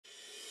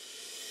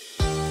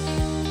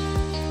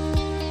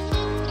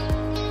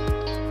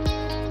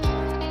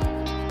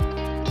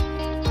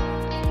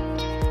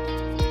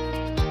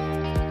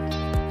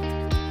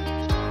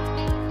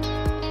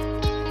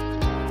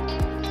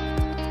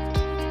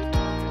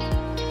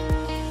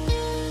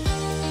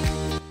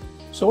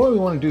So what we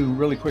want to do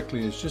really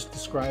quickly is just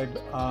describe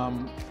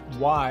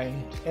why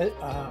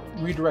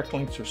redirect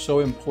links are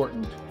so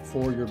important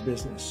for your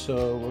business.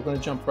 So we're going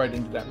to jump right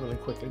into that really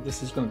quickly.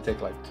 This is going to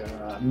take like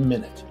a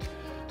minute.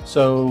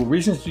 So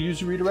reasons to use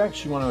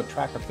redirects: you want to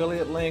attract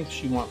affiliate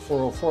links, you want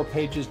 404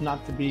 pages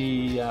not to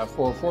be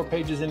 404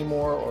 pages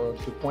anymore or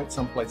to point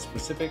someplace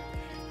specific.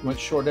 You want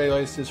short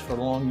aliases for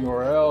long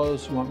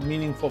URLs, you want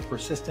meaningful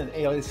persistent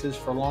aliases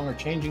for long or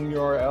changing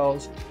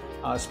URLs,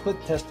 split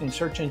testing,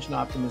 search engine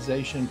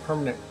optimization,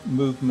 permanent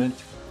movement,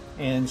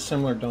 and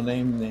similar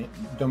domain names.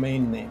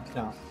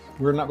 Now,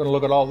 we're not going to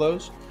look at all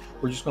those.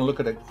 We're just going to look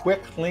at a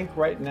quick link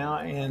right now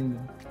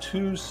and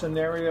two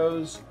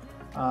scenarios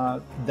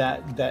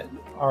that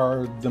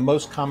are the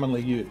most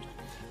commonly used.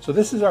 So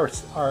this is our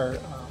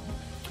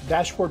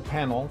dashboard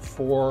panel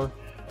for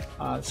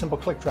Simple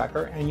Click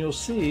Tracker, and you'll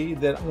see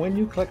that when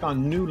you click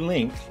on New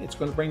Link, it's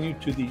going to bring you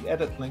to the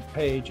Edit Link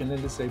page, and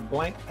it is a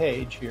blank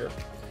page here.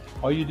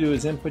 All you do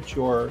is input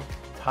your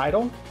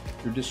title,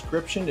 your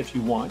description if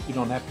you want. You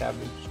don't have to have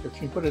the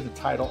description. You put it a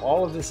title.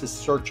 All of this is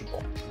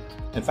searchable.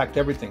 In fact,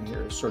 everything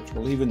here is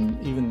searchable,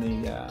 even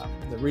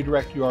the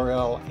redirect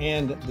URL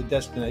and the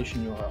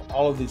destination URL.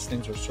 All of these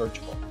things are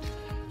searchable.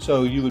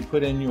 So you would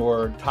put in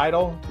your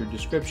title, your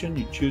description,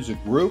 you choose a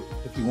group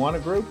if you want a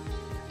group.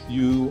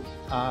 You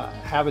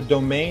have a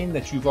domain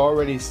that you've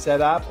already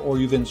set up or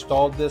you've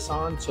installed this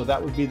on, so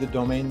that would be the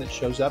domain that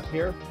shows up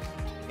here.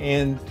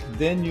 And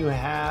then you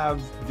have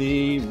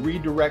the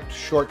redirect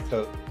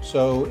shortcode.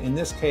 So in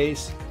this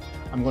case,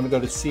 I'm going to go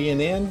to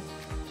CNN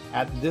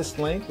at this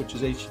link, which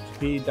is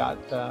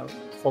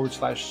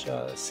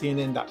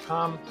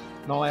http://cnn.com.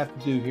 And all I have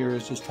to do here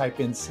is just type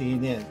in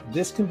CNN.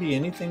 This can be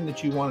anything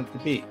that you want it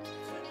to be,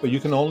 but you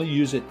can only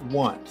use it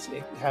once.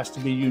 It has to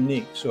be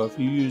unique. So if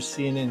you use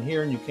CNN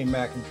here and you came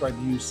back and tried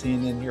to use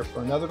CNN here for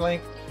another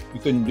link,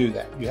 you couldn't do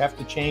that. You have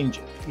to change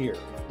it here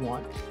if you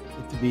want it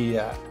to be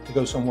to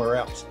go somewhere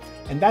else.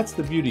 And that's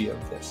the beauty of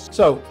this.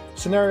 So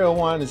scenario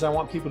one is I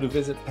want people to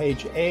visit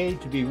page A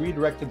to be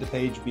redirected to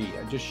page B.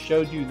 I just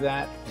showed you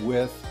that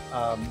with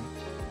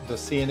the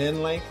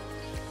CNN link.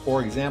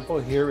 For example,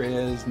 here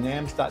is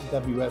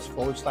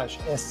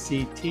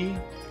nams.ws/SCT,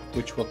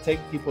 which will take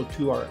people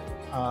to our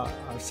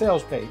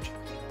sales page,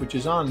 which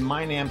is on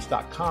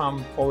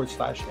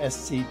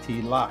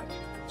mynams.com/SCT live.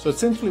 So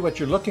essentially what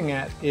you're looking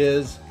at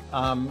is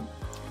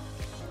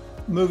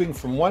moving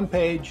from one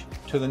page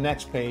to the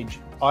next page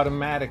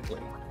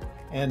automatically.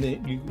 And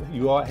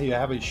you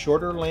have a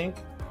shorter link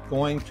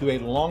going to a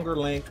longer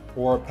link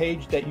or a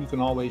page that you can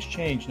always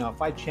change. Now,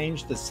 if I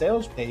change the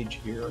sales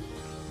page here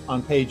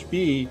on page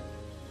B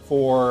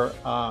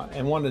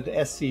and wanted to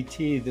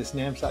SCT, this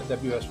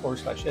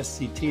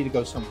nams.ws/SCT to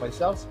go someplace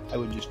else, I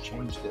would just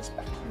change this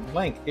back to the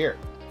link here.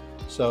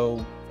 So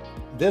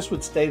this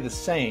would stay the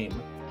same,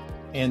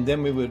 and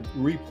then we would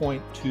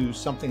repoint to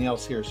something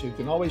else here. So you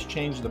can always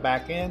change the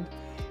back end.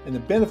 And the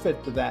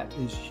benefit to that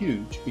is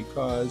huge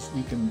because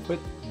you can put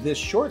this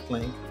short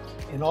link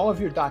in all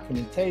of your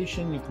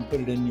documentation. You can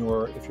put it in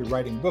if you're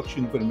writing books,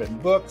 you can put them in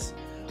books,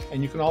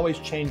 and you can always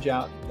change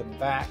out the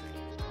back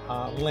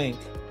link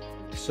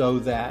so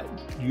that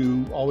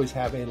you always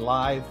have a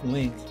live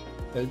link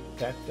that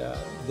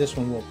this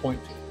one will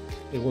point to.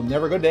 It will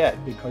never go dead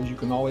because you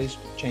can always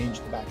change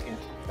the back end.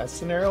 That's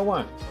scenario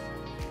one.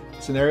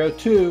 Scenario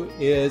two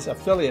is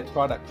affiliate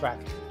product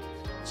tracking.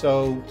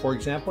 So, for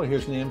example,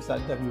 here's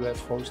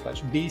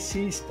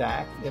nams.ws/BC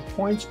stack. It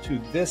points to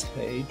this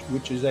page,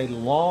 which is a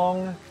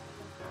long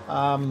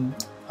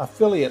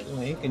affiliate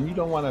link, and you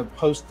don't want to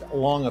post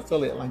long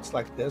affiliate links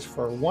like this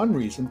for one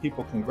reason.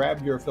 People can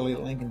grab your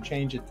affiliate link and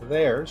change it to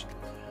theirs.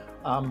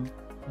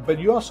 But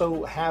you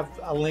also have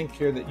a link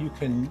here that you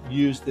can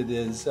use that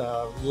is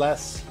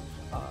less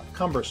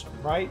cumbersome,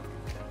 right?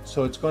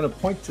 So it's going to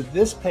point to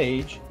this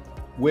page,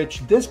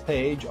 which this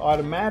page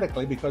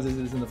automatically, because it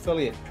is an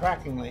affiliate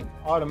tracking link,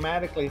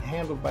 automatically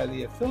handled by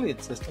the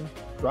affiliate system,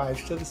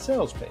 drives to the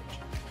sales page.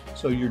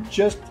 So you're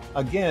just,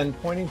 again,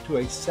 pointing to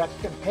a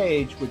second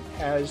page which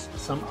has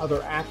some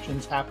other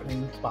actions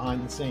happening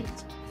behind the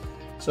scenes.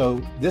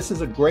 So this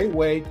is a great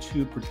way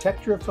to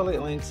protect your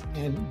affiliate links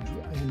and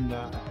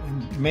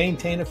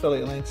maintain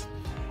affiliate links.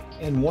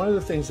 And one of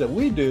the things that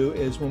we do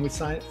is when we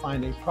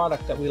find a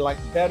product that we like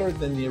better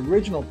than the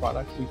original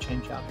product, we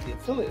change out the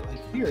affiliate link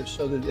here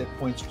so that it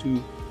points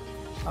to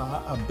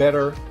a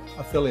better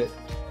affiliate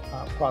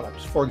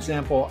products. For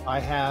example, I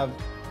have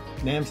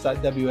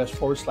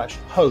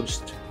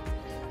nams.ws/host.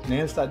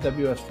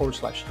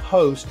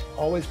 Nams.ws/host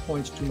always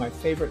points to my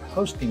favorite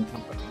hosting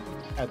company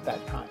at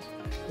that time.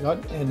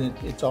 And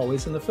it's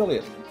always an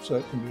affiliate link. So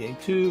it can be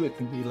A2, it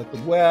can be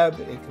Liquid Web,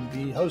 it can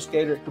be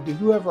HostGator, it could be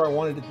whoever I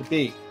wanted it to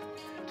be.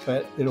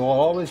 But it will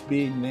always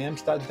be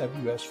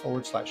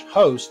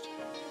nams.ws/host,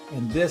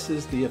 and this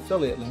is the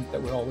affiliate link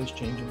that we always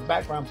change in the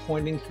background,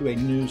 pointing to a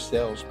new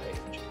sales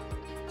page.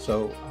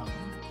 So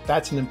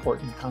that's an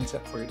important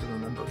concept for you to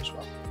remember as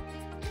well.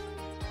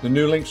 The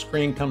new link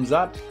screen comes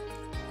up.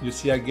 You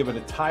see I give it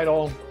a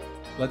title.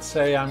 Let's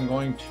say I'm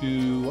going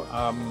to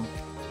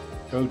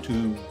go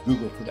to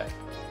Google today.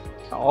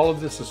 All of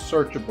this is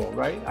searchable,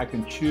 right? I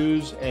can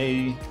choose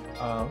a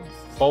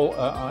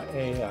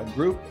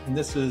group, and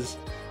this is,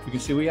 you can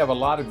see we have a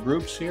lot of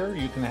groups here.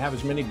 You can have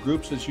as many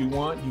groups as you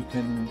want. You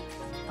can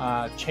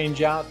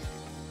change out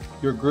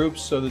your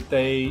groups so that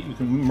you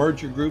can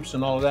merge your groups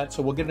and all of that.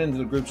 So we'll get into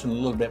the groups in a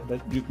little bit, but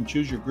you can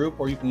choose your group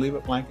or you can leave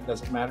it blank, it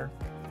doesn't matter.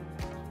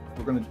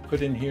 We're going to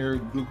put in here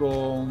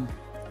Google,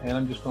 and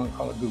I'm just going to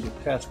call it Google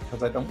Test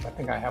because I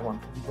think I have one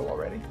for Google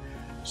already.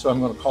 So I'm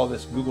going to call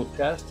this Google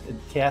Test. It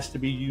has to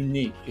be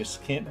unique. It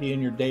just can't be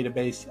in your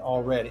database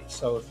already.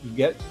 So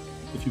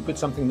if you put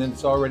something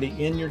that's already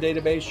in your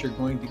database, you're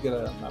going to get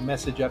a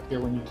message up here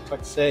when you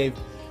click Save.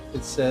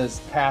 It says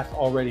path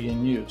already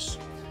in use.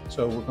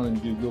 So we're going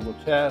to do Google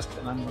Test,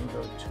 and I'm going to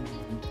go to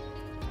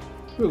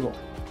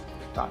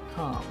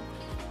google.com.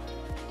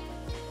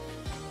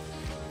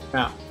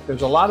 Now,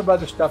 there's a lot of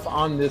other stuff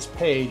on this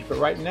page, but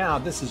right now,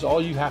 this is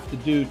all you have to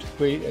do to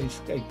create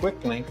a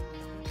quick link,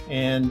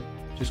 and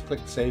just click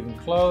Save and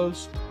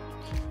Close.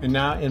 And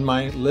now in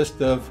my list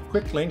of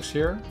quick links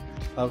here,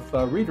 of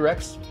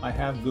redirects, I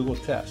have Google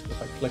Test. If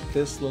I click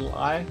this little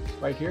eye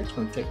right here, it's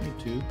going to take me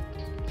to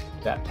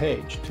that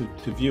page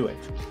to view it.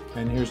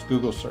 And here's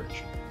Google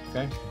search,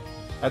 okay?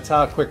 That's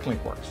how a quick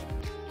link works.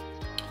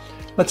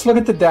 Let's look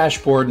at the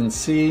dashboard and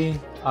see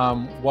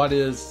what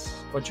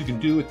you can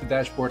do with the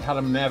dashboard, how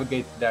to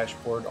navigate the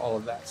dashboard, all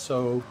of that.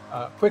 So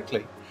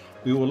quickly,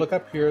 we will look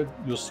up here.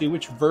 You'll see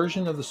which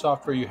version of the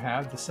software you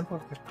have. The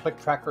Simple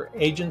Click Tracker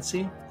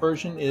Agency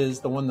version is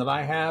the one that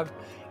I have.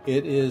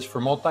 It is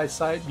for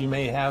multi-site. You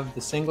may have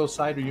the single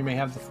site or you may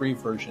have the free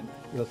version.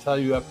 It'll tell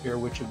you up here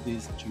which of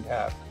these that you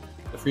have.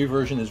 The free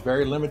version is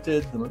very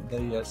limited.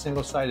 The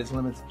single site is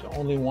limited to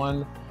only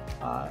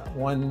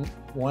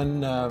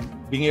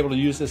being able to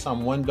use this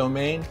on one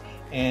domain,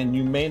 and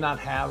you may not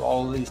have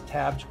all of these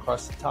tabs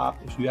across the top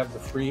if you have the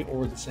free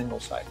or the single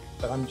site.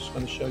 But I'm just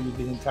going to show you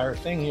the entire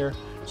thing here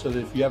so that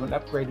if you haven't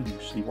upgraded, you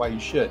see why you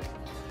should.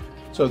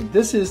 So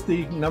this is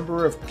the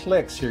number of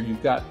clicks here.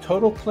 You've got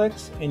total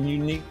clicks and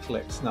unique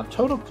clicks. Now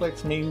total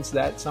clicks means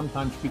that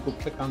sometimes people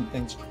click on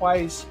things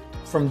twice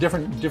from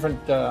different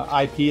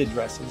IP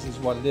addresses is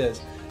what it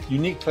is.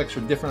 Unique clicks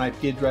are different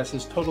IP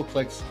addresses. Total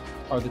clicks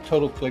are the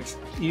total clicks,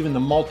 even the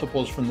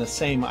multiples from the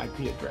same IP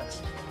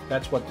address.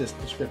 That's what this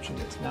description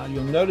is. Now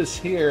you'll notice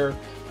here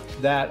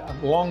that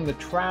along the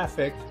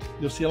traffic,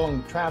 you'll see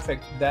along the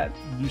traffic that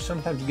you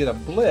sometimes get a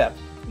blip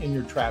in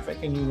your traffic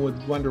and you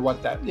would wonder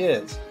what that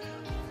is.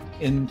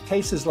 In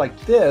cases like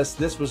this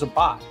was a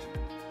bot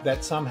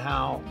that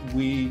somehow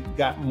we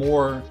got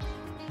more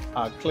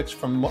clicks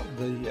from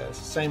the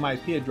same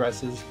IP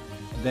addresses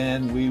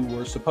than we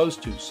were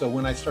supposed to. So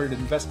when I started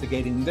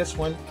investigating this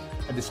one,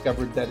 I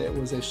discovered that it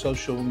was a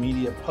social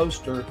media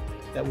poster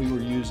that we were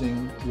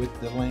using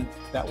with the link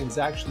that was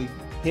actually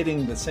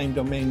hitting the same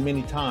domain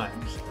many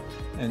times.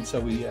 And so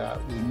we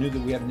knew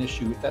that we had an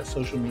issue with that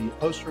social media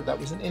poster. That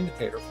was an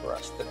indicator for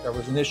us that there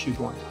was an issue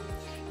going on.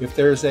 If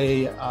there's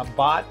a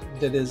bot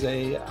that is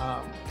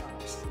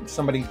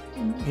somebody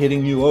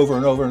hitting you over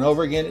and over and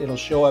over again, it'll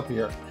show up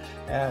here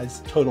as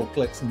total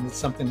clicks, and it's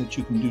something that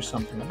you can do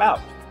something about.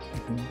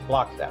 You can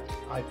block that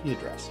IP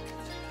address.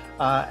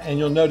 And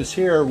you'll notice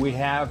here we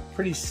have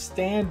pretty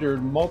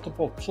standard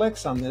multiple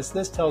clicks on this.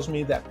 This tells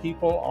me that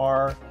people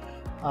are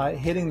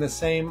hitting the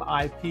same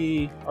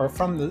IP, or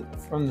from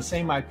the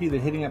same IP, they're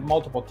hitting it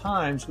multiple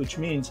times, which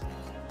means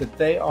that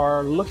they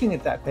are looking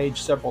at that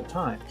page several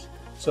times.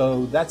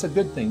 So that's a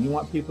good thing. You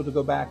want people to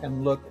go back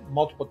and look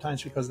multiple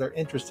times because they're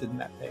interested in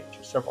that page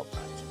several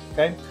times,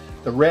 okay?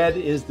 The red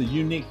is the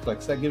unique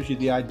clicks. That gives you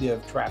the idea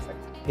of traffic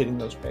hitting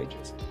those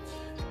pages.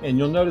 And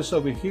you'll notice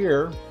over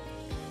here,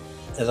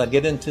 as I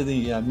get into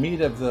the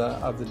meat of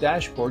the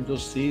dashboard, you'll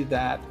see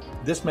that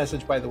this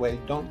message, by the way,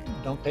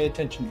 don't pay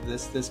attention to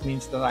this. This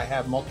means that I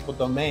have multiple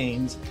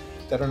domains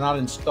that are not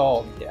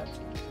installed yet.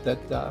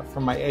 That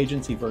from my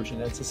agency version,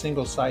 it's a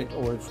single site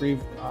or a free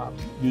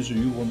user,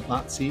 you will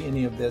not see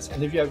any of this.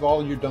 And if you have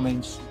all your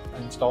domains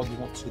installed, you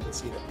won't see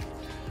this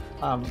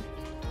either.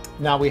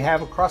 Now we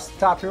have across the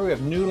top here, we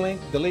have new link,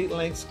 delete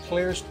links,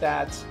 clear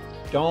stats.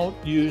 Don't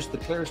use the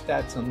clear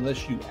stats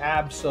unless you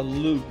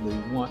absolutely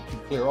want to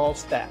clear all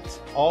stats.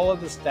 All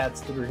of the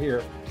stats that are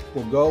here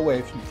will go away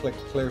if you click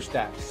clear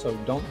stats. So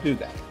don't do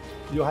that.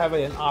 You'll have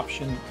an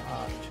option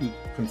to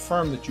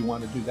confirm that you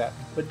want to do that,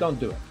 but don't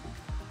do it.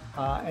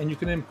 And you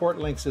can import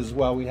links as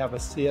well. We have a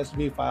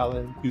CSV file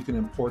that you can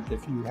import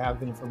if you have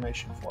the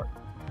information for it.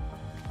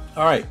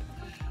 All right,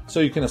 so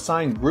you can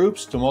assign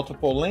groups to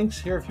multiple links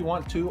here if you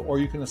want to, or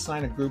you can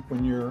assign a group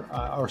when you're,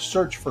 or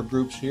search for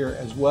groups here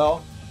as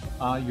well.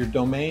 Your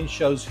domain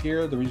shows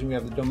here. The reason we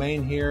have the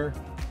domain here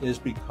is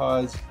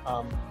because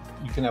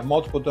you can have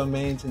multiple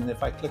domains, and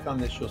if I click on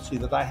this, you'll see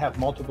that I have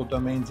multiple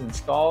domains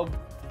installed.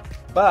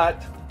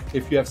 But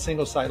if you have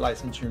single site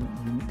license, you're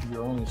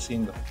only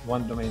seeing the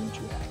one domain that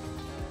you have.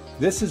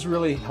 This is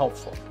really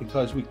helpful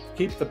because we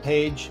keep the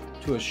page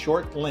to a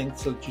short link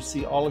so that you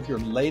see all of your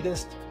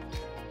latest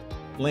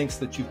links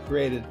that you've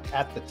created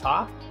at the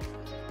top.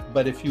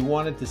 But if you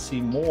wanted to see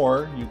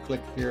more, you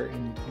click here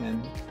and you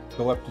can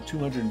go up to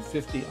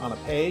 250 on a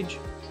page.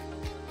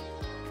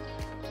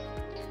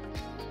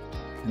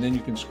 And then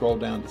you can scroll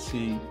down to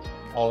see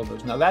all of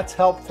those. Now that's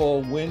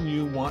helpful when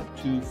you want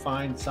to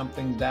find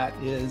something that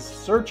is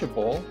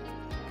searchable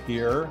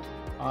here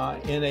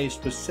in a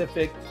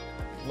specific,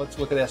 let's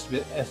look at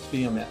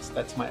SVMS.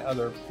 That's my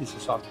other piece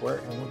of software,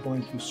 and we're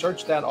going to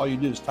search that. All you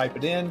do is type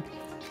it in.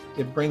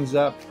 It brings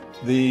up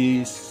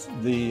the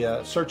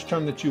search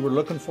term that you were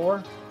looking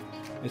for.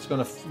 It's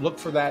going to look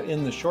for that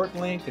in the short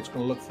link. It's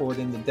going to look for it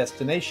in the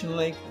destination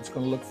link. It's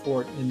going to look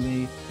for it in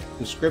the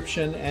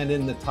description and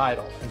in the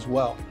title as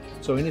well.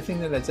 So anything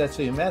that has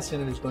SVMS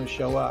in it is going to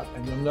show up.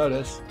 And you'll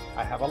notice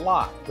I have a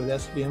lot with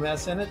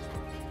SVMS in it.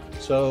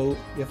 So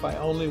if I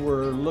only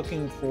were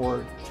looking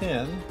for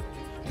 10,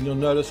 and you'll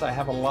notice I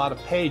have a lot of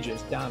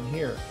pages down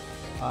here,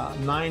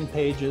 9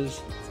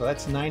 pages, so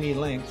that's 90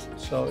 links.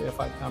 So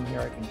if I come here,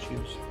 I can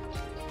choose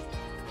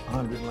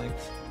 100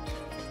 links.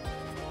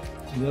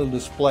 And it'll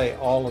display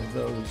all of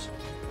those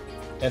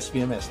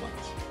SVMS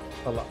links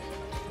below.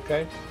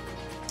 Okay.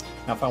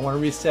 Now, if I want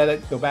to reset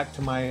it, go back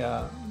to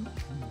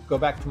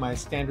my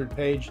standard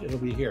page. It'll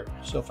be here.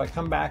 So if I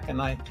come back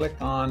and I click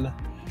on,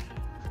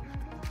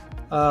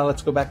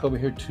 let's go back over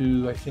here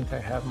to, I think I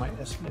have my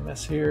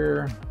SVMS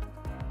here.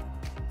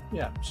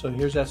 Yeah. So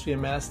here's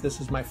SVMS. This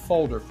is my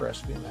folder for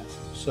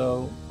SVMS.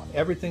 So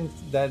everything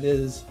that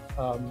is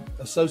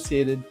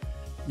associated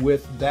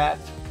with that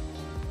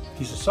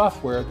piece of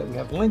software that we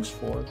have links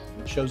for,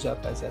 it shows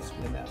up as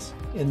SVMS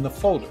in the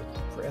folder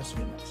for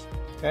SVMS.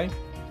 Okay,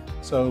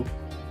 so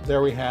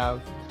there we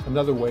have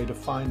another way to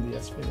find the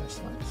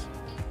SVMS links.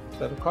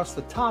 But across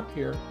the top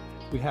here,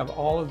 we have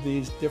all of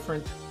these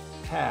different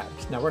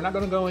tabs. Now, we're not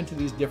going to go into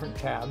these different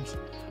tabs,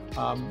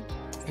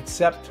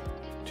 except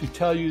to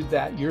tell you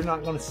that you're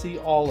not going to see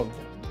all of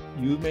them.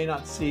 You may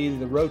not see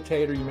the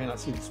rotator, you may not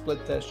see the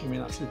split test, you may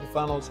not see the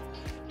funnels.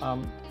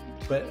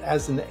 But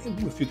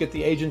if you get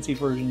the agency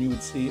version, you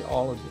would see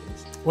all of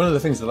these. One of the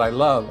things that I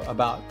love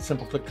about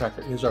Simple Click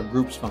Tracker is our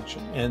groups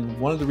function. And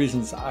one of the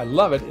reasons I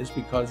love it is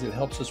because it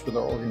helps us with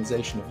our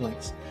organization of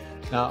links.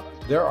 Now,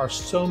 there are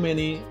so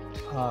many,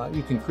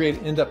 you can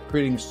end up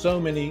creating so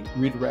many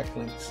redirect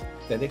links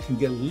that it can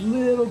get a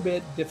little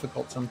bit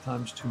difficult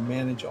sometimes to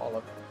manage all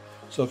of them.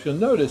 So if you'll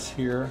notice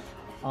here,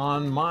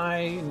 on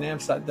my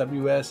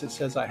NAMS.ws, it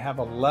says I have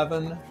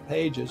 11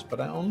 pages,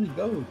 but I only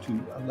go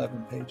to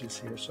 11 pages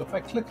here. So if I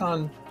click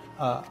on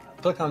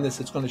this,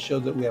 it's going to show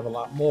that we have a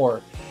lot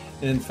more.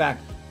 And in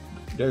fact,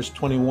 there's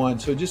 21.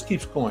 So it just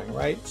keeps going,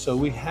 right? So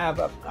we have,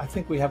 I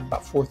think we have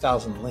about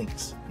 4,000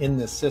 links in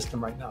this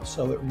system right now.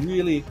 So it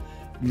really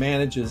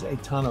manages a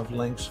ton of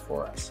links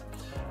for us.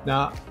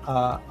 Now,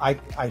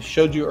 I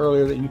showed you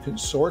earlier that you can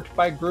sort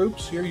by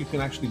groups here. You can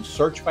actually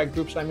search by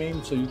groups, so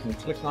you can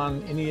click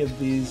on any of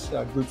these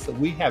groups that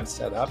we have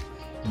set up.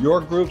 Your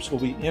groups will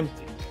be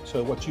empty.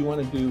 So what you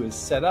want to do is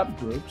set up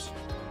groups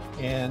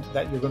and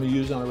that you're going to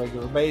use on a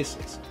regular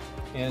basis.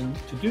 And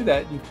to do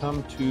that, you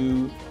come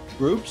to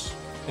groups,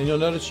 and you'll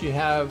notice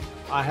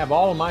I have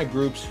all of my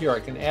groups here.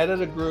 I can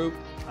edit a group.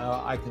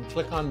 I can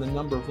click on the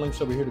number of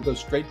links over here to go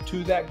straight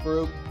to that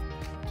group.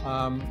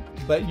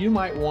 But you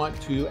might want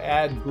to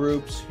add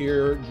groups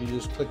here. You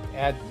just click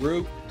add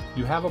group.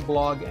 You have a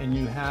blog, and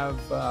you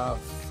have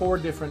 4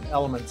 different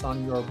elements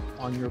on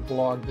your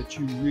blog that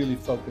you really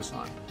focus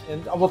on.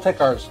 And we'll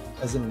take ours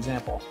as an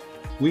example.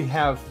 We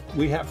have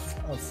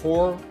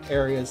 4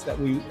 areas that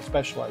we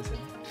specialize in: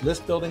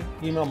 list building,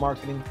 email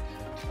marketing,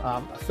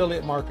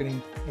 affiliate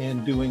marketing,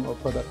 and doing or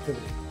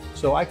productivity.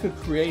 So I could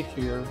create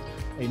here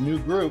a new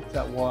group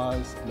that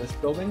was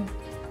list building.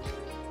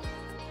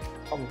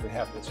 Probably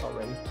have this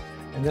already,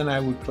 and then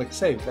I would click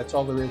save. That's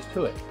all there is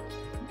to it.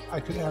 I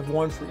could have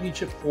one for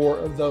each of 4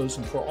 of those,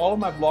 and for all of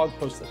my blog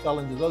posts that fell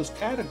into those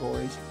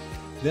categories,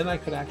 then I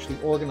could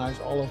actually organize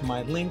all of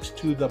my links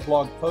to the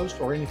blog post,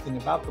 or anything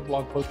about the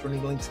blog post, or any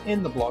links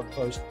in the blog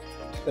post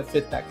that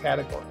fit that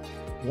category.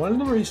 One of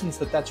the reasons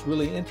that that's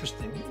really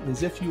interesting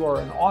is if you are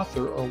an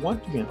author or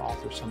want to be an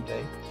author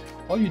someday,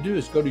 all you do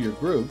is go to your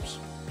groups.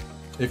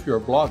 If you're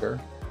a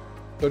blogger,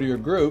 go to your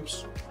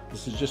groups.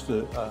 This is just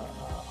a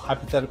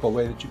hypothetical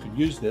way that you could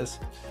use this,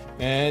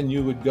 and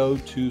you would go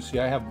to, see,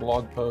 I have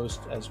blog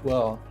posts as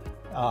well.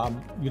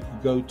 You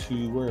could go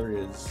to, where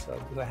is,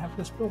 did I have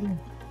this building?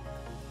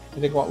 I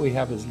think what we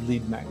have is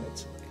lead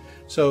magnets.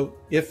 So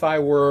if I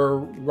were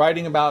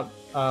writing about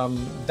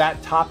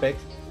that topic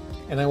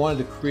and I wanted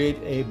to create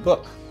a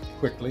book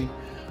quickly,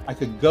 I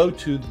could go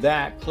to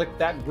that, click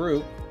that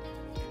group.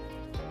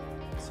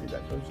 See,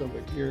 that goes over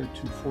here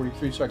to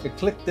 43. So I could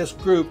click this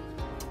group,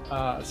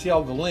 see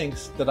all the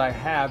links that I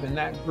have in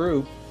that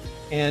group,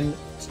 and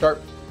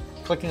start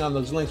clicking on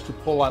those links to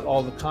pull out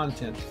all the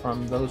content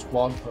from those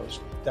blog posts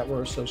that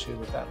were associated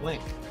with that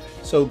link.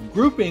 So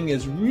grouping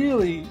is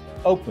really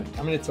open.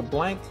 I mean, it's a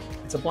blank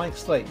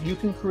slate. You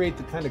can create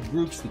the kind of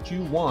groups that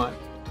you want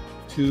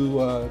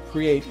to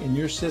create in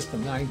your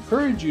system. Now, I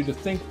encourage you to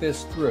think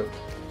this through.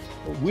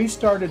 We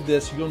started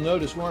this, you'll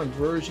notice we're on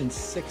version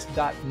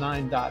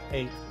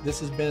 6.9.8. This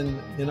has been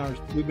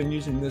we've been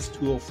using this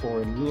tool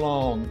for a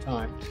long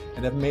time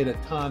and have made a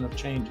ton of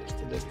changes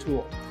to this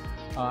tool.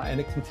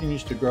 And it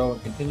continues to grow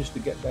and continues to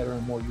get better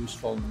and more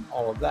useful and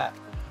all of that.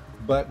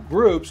 But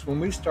groups, when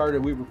we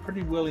started, we were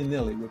pretty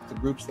willy-nilly with the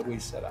groups that we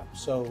set up.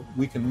 So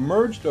we can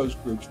merge those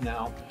groups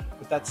now,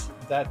 but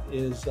that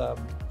is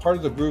part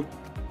of the group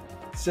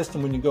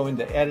system. When you go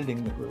into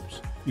editing the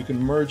groups, you can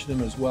merge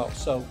them as well.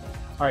 So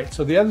all right,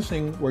 so the other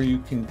thing where you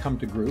can come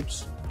to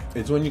groups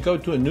is when you go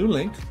to a new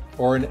link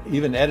or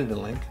even edit a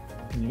link,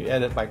 and you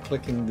edit by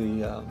clicking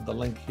the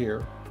link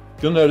here,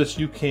 you'll notice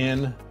you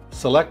can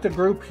select a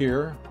group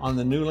here on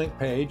the new link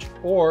page,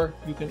 or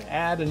you can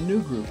add a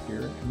new group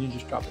here, and you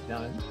just drop it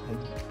down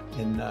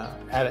and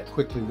add it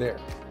quickly there,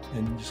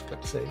 and you just click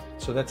save.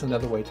 So that's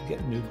another way to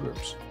get new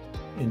groups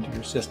into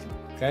your system,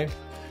 okay?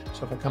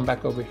 So if I come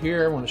back over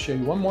here, I want to show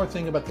you one more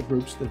thing about the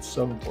groups that's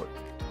so important.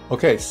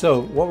 Okay,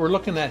 so what we're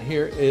looking at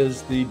here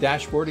is the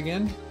dashboard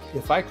again.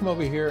 If I come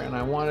over here and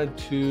I wanted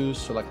to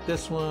select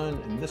this one,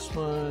 and this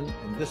one,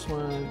 and this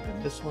one,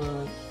 and this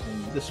one,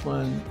 and this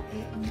one,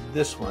 and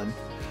this one,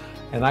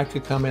 and I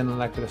could come in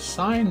and I could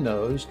assign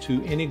those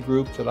to any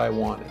group that I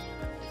wanted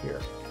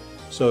here.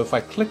 So if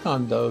I click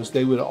on those,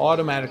 they would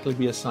automatically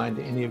be assigned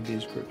to any of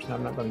these groups. Now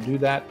I'm not going to do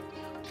that,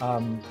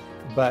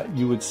 but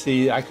you would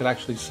see I could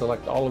actually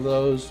select all of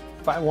those.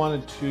 If I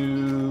wanted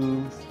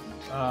to,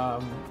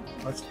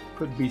 let's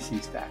put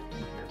BC Stack in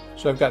here.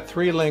 So I've got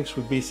 3 links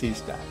with BC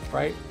Stack,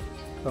 right?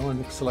 If I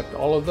wanted to select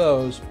all of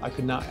those, I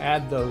could now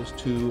add those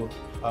to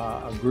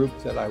a group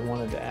that I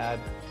wanted to add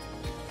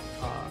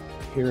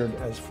here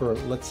as for,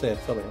 let's say,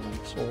 affiliate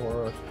links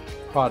or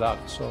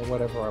products or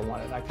whatever I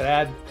wanted. I could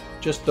add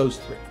just those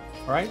 3,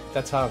 all right?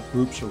 That's how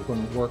groups are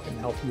going to work and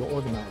help you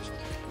organize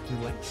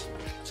your links.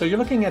 So you're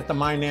looking at the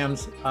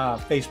MyNAMS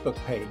Facebook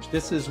page.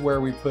 This is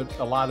where we put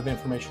a lot of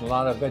information, a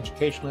lot of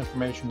educational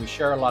information. We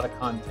share a lot of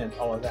content,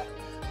 all of that.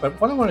 But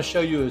what I want to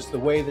show you is the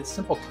way that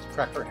Simple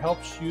Tracker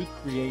helps you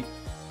create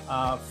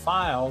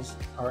files,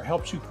 or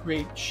helps you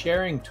create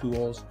sharing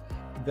tools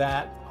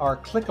that are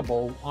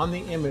clickable on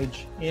the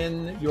image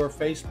in your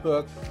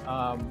Facebook,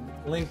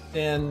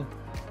 LinkedIn,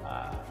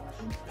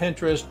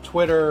 Pinterest,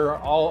 Twitter,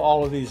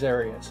 all of these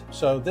areas.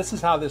 So this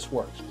is how this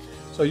works.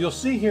 So you'll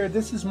see here,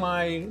 this is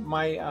my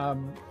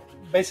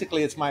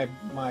basically it's my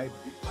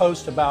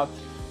post about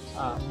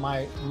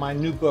my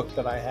new book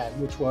that I had,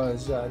 which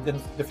was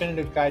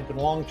Definitive Guide to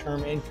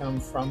Long-Term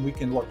Income from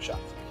Weekend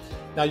Workshops.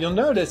 Now you'll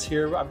notice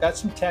here I've got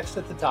some text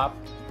at the top.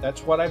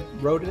 That's what I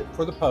wrote it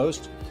for the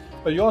post.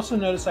 But you also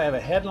notice I have a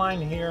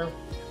headline here.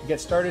 To get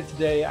started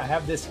today, I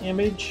have this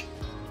image,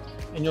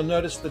 and you'll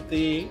notice that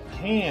the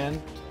hand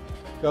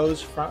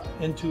goes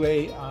into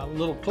a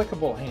little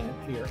clickable hand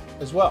here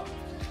as well.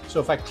 So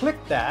if I click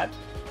that,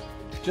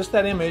 just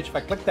that image, if I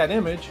click that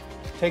image,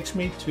 it takes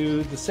me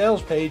to the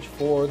sales page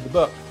for the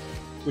book,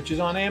 which is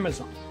on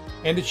Amazon.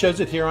 And it shows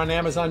it here on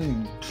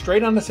Amazon,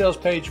 straight on the sales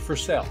page for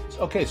sales.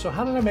 Okay, so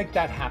how did I make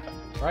that happen,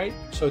 right?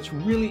 So it's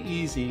really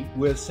easy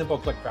with Simple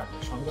Click Tracker.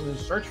 So I'm going to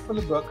search for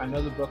the book. I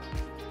know the book,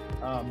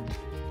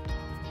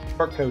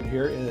 short code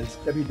here is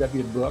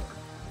WW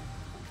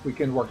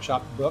Weekend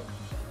Workshop book.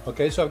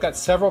 Okay, so I've got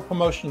several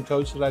promotion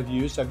codes that I've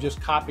used. I've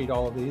just copied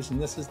all of these,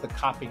 and this is the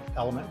copy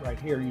element right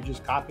here. You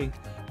just copy,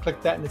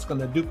 click that, and it's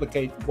going to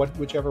duplicate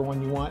whichever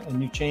one you want,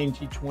 and you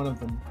change each one of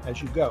them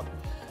as you go.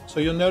 So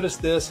you'll notice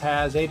this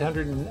has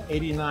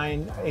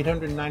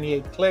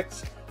 898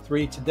 clicks,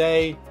 3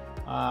 today,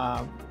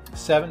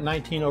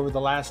 19 over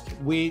the last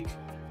week,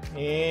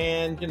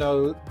 and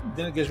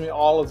then it gives me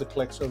all of the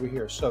clicks over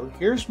here. So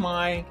here's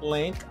my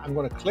link. I'm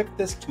going to click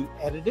this to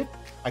edit it.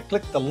 I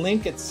click the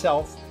link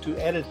itself to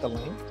edit the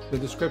link. The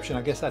description,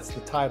 I guess that's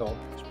the title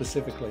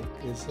specifically,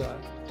 is to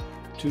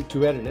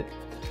edit it.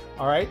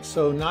 All right,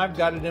 so now I've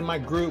got it in my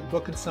group,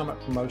 Book and Summit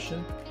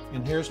Promotion,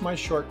 and here's my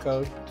short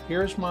code.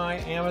 Here's my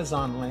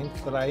Amazon link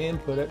that I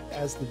inputted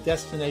as the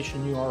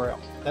destination URL.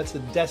 That's the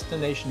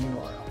destination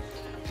URL.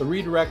 The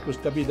redirect was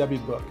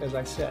www.book, as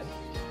I said.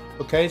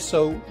 Okay,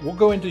 so we'll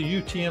go into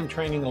UTM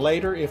training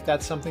later if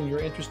that's something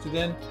you're interested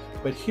in,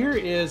 but here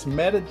is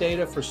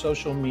metadata for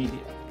social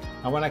media.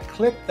 Now when I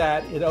click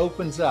that, it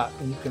opens up,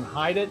 and you can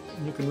hide it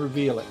and you can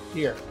reveal it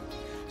here.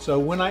 So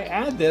when I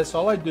add this,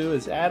 all I do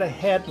is add a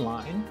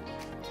headline,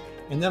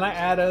 and then I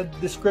add a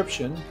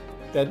description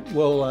that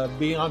will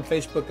be on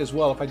Facebook as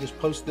well. If I just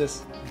post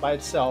this by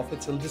itself,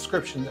 it's a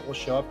description that will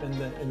show up in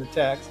the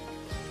text.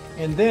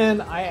 And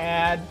then I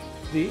add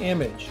the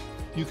image.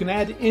 You can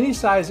add any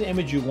size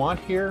image you want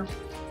here,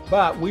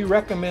 but we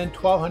recommend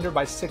 1200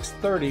 by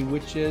 630,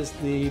 which is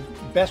the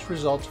best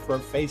results for a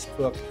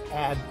Facebook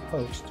ad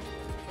post.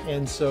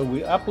 And so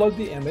we upload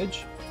the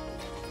image,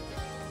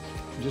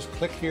 just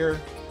click here,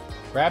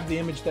 grab the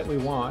image that we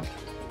want.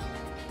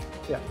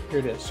 Yeah, here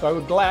it is. So I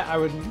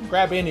would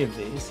grab any of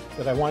these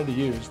that I wanted to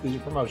use. These are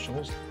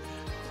promotionals,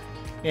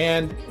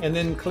 and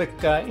then click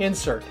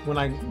insert when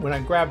I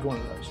grabbed one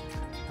of those.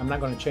 I'm not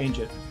going to change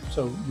it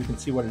so you can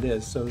see what it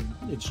is. So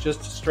it's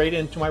just straight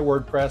into my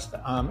WordPress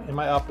in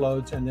my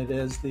uploads, and it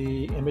is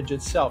the image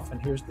itself,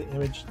 and here's the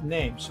image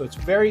name. So it's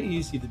very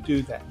easy to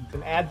do that. You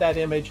can add that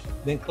image,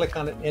 then click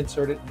on it,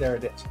 insert it, there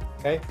it is.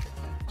 Okay,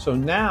 so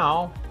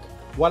now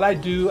what I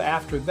do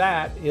after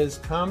that is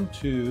come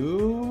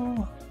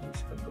to,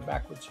 let's go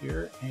backwards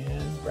here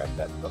and grab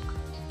that book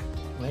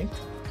link.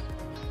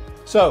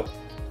 So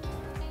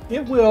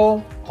it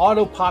will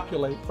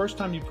auto-populate. First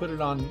time you put it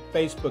on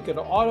Facebook,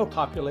 it'll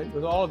auto-populate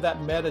with all of that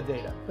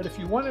metadata. But if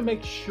you want to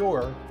make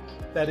sure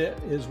that it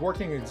is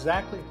working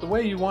exactly the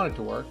way you want it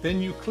to work, then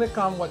you click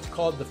on what's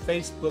called the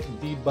Facebook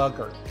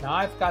debugger. Now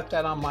I've got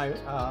that on my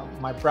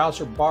my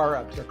browser bar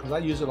up here because I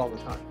use it all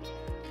the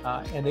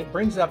time. And it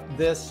brings up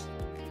this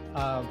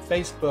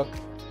Facebook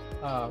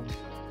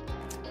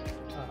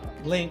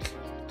link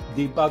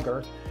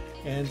debugger.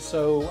 And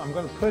so I'm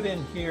going to put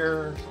in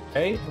here,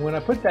 okay, when I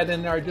put that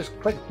in there, I just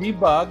click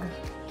debug,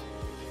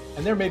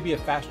 and there may be a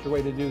faster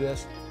way to do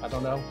this, I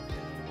don't know,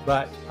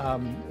 but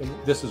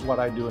this is what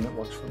I do and it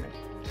works for me.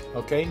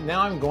 Okay, now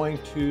I'm going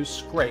to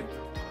scrape.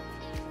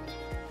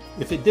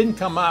 If it didn't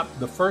come up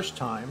the first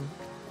time,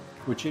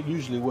 which it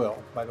usually will,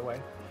 by the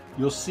way,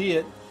 you'll see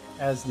it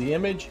as the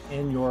image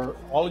and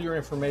all your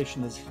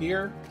information is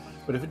here.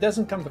 But if it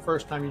doesn't come the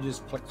first time, you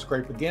just click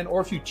scrape again. Or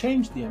if you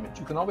change the image,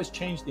 you can always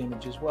change the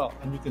image as well.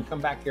 And you can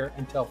come back here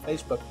and tell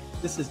Facebook,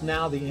 this is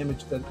now the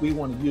image that we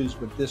want to use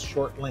with this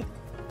short link.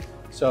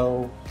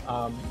 So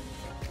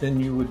then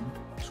you would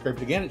scrape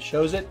it again, it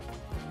shows it.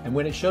 And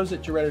when it shows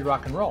it, you're ready to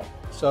rock and roll.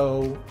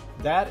 So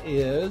that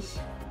is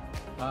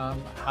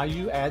how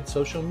you add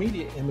social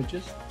media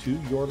images to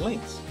your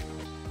links.